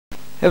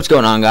Hey, what's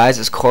going on, guys?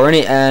 It's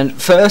Corny, and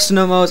first and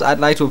foremost, I'd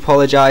like to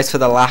apologise for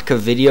the lack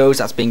of videos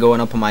that's been going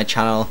up on my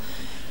channel.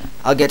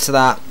 I'll get to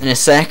that in a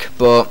sec,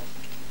 but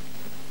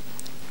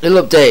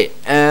little update.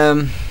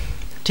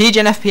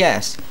 TGN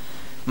FPS.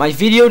 My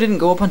video didn't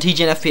go up on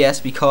TGN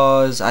FPS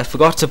because I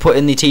forgot to put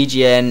in the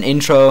TGN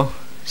intro,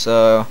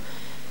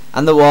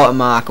 and the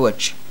watermark,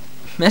 which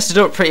messed it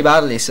up pretty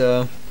badly.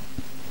 So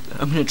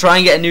I'm gonna try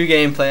and get a new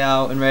gameplay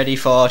out and ready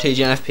for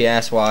TGN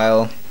FPS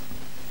while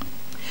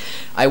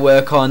I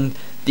work on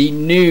the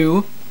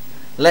new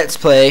Let's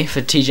Play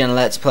for TGN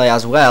Let's Play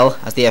as well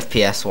as the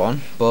FPS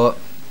one. But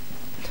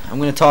I'm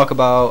going to talk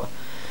about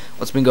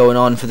what's been going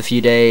on for the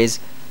few days.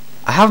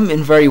 I haven't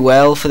been very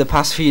well for the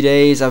past few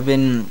days. I've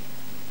been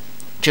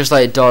just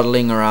like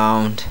dawdling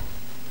around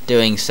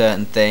doing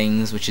certain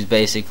things, which is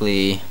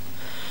basically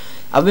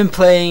I've been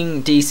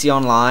playing DC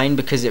Online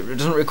because it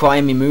doesn't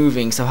require me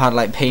moving, so I've had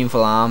like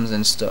painful arms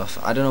and stuff.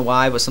 I don't know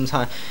why, but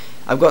sometimes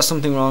I've got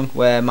something wrong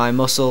where my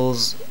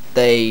muscles,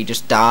 they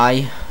just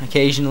die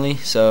occasionally,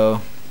 so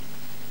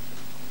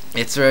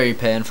it's very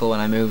painful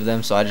when I move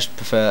them. So I just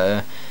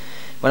prefer to,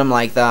 when I'm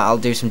like that, I'll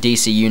do some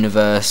DC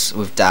Universe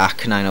with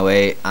DAC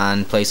 908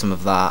 and play some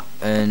of that.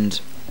 And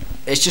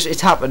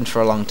it's happened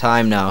for a long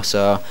time now,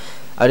 so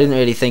I didn't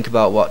really think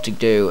about what to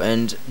do.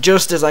 And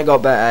just as I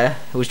got better,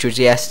 which was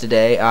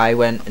yesterday, I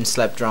went and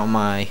slept around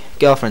my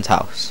girlfriend's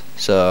house.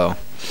 So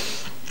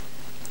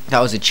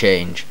that was a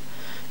change,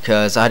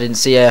 because I didn't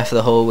see her for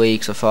the whole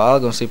week, so I thought I'll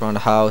go and sleep around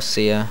the house,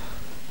 see her.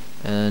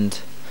 And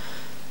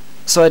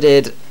so I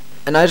did,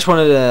 and I just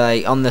wanted to,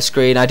 like, on the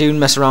screen, I do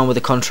mess around with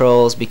the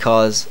controls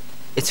because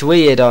it's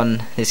weird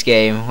on this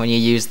game when you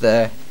use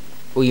the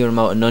Wii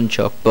remote and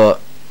nunchuck. But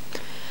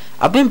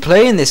I've been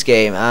playing this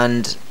game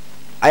and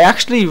I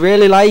actually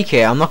really like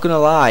it. I'm not gonna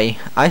lie,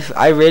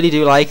 I really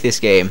do like this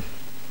game.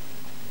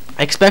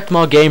 I expect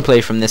more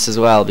gameplay from this as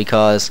well,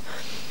 because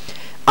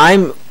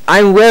I'm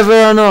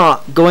whether or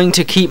not going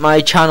to keep my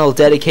channel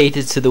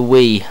dedicated to the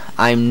Wii,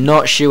 I'm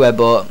not sure,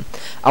 but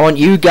I want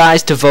you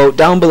guys to vote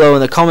down below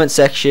in the comment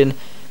section.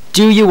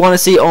 Do you want to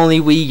see only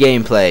Wii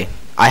gameplay?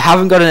 I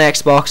haven't got an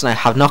Xbox and I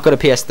have not got a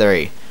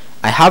PS3.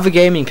 I have a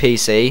gaming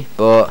PC,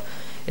 but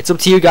it's up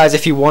to you guys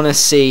if you want to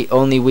see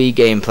only Wii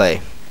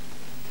gameplay.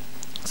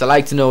 So I'd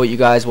like to know what you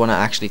guys want to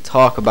actually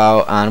talk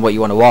about and what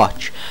you want to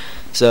watch.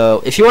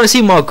 So if you want to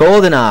see more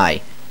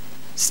Goldeneye,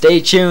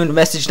 stay tuned,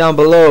 message down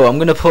below. I'm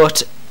going to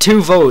put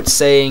 2 votes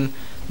saying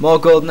more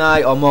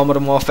Goldeneye or more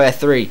Modern Warfare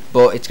 3,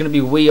 but it's going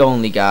to be Wii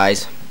only,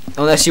 guys.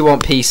 Unless you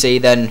want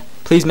PC, then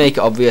please make it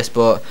obvious,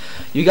 but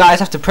you guys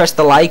have to press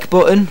the like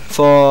button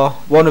for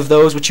one of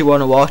those which you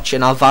want to watch,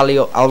 and I'll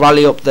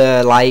rally up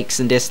the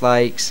likes and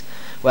dislikes.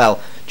 Well,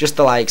 just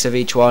the likes of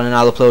each one, and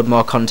I'll upload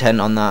more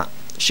content on that,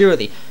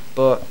 surely.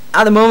 But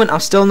at the moment I'm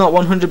still not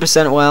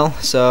 100% well,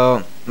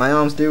 so my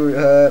arms do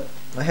hurt,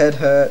 my head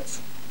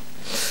hurts,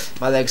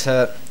 my legs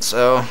hurt,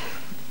 so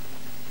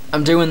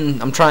I'm trying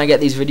to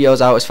get these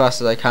videos out as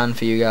fast as I can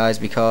for you guys,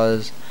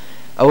 because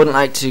I wouldn't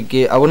like to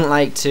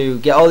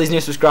get all these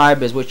new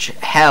subscribers, which,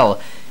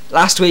 hell,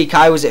 last week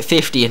I was at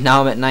 50 and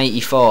now I'm at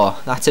 94.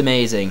 That's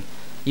amazing.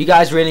 You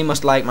guys really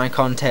must like my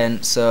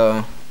content,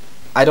 so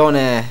I don't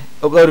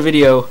upload a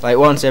video like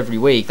once every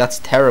week. That's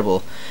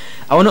terrible.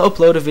 I want to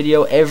upload a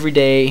video every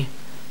day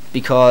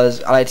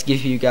because I like to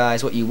give you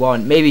guys what you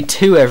want. Maybe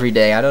 2 every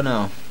day, I don't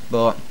know.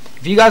 But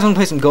if you guys want to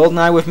play some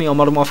Goldeneye with me or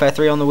Modern Warfare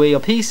 3 on the Wii or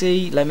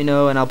PC, let me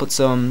know and I'll put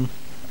some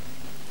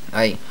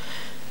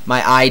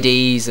my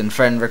IDs and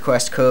friend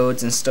request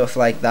codes and stuff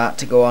like that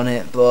to go on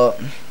it. But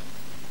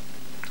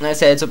like I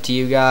said, it's up to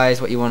you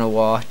guys what you want to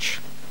watch.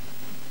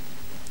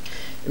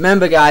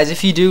 Remember, guys,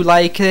 if you do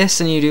like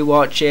this and you do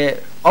watch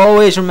it,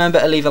 always remember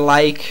to leave a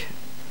like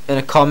and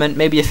a comment.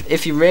 Maybe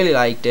if you really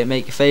liked it,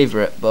 make your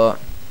favourite. But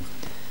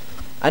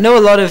I know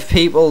a lot of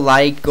people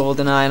like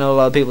Goldeneye, I know a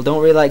lot of people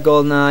don't really like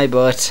Goldeneye,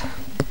 but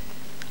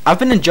I've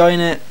been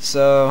enjoying it.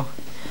 So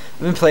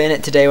I've been playing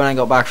it today when I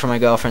got back from my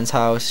girlfriend's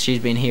house. She's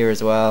been here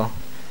as well.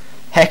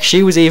 Heck,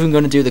 she was even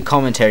going to do the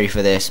commentary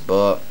for this,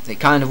 but it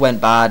kind of went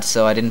bad,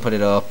 so I didn't put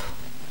it up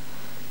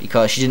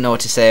because she didn't know what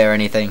to say or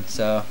anything.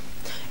 So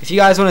if you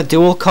guys want a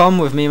dual com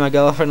with me and my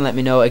girlfriend, let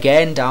me know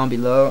again down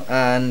below.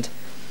 And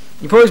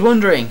you're probably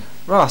wondering,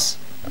 Ross,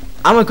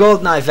 I'm a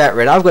Goldeneye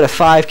veteran, I've got a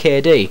 5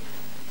 KD.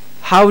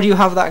 How do you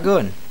have that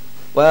gun?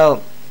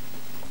 Well,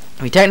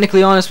 to be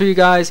technically honest with you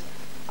guys,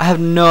 I have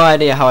no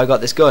idea how I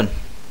got this gun.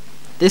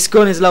 This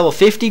gun is level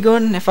 50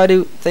 gun, if I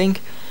do think.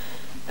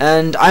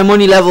 And I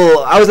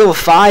was level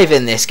 5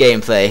 in this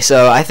gameplay,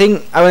 so I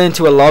think I went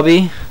into a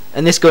lobby,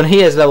 and this gun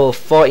here is level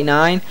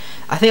 49.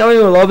 I think I went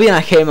into a lobby and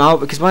I came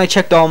out, because when I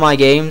checked all my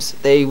games,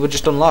 they were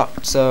just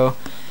unlocked. So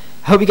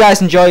I hope you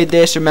guys enjoyed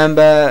this.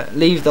 Remember,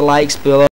 leave the likes below.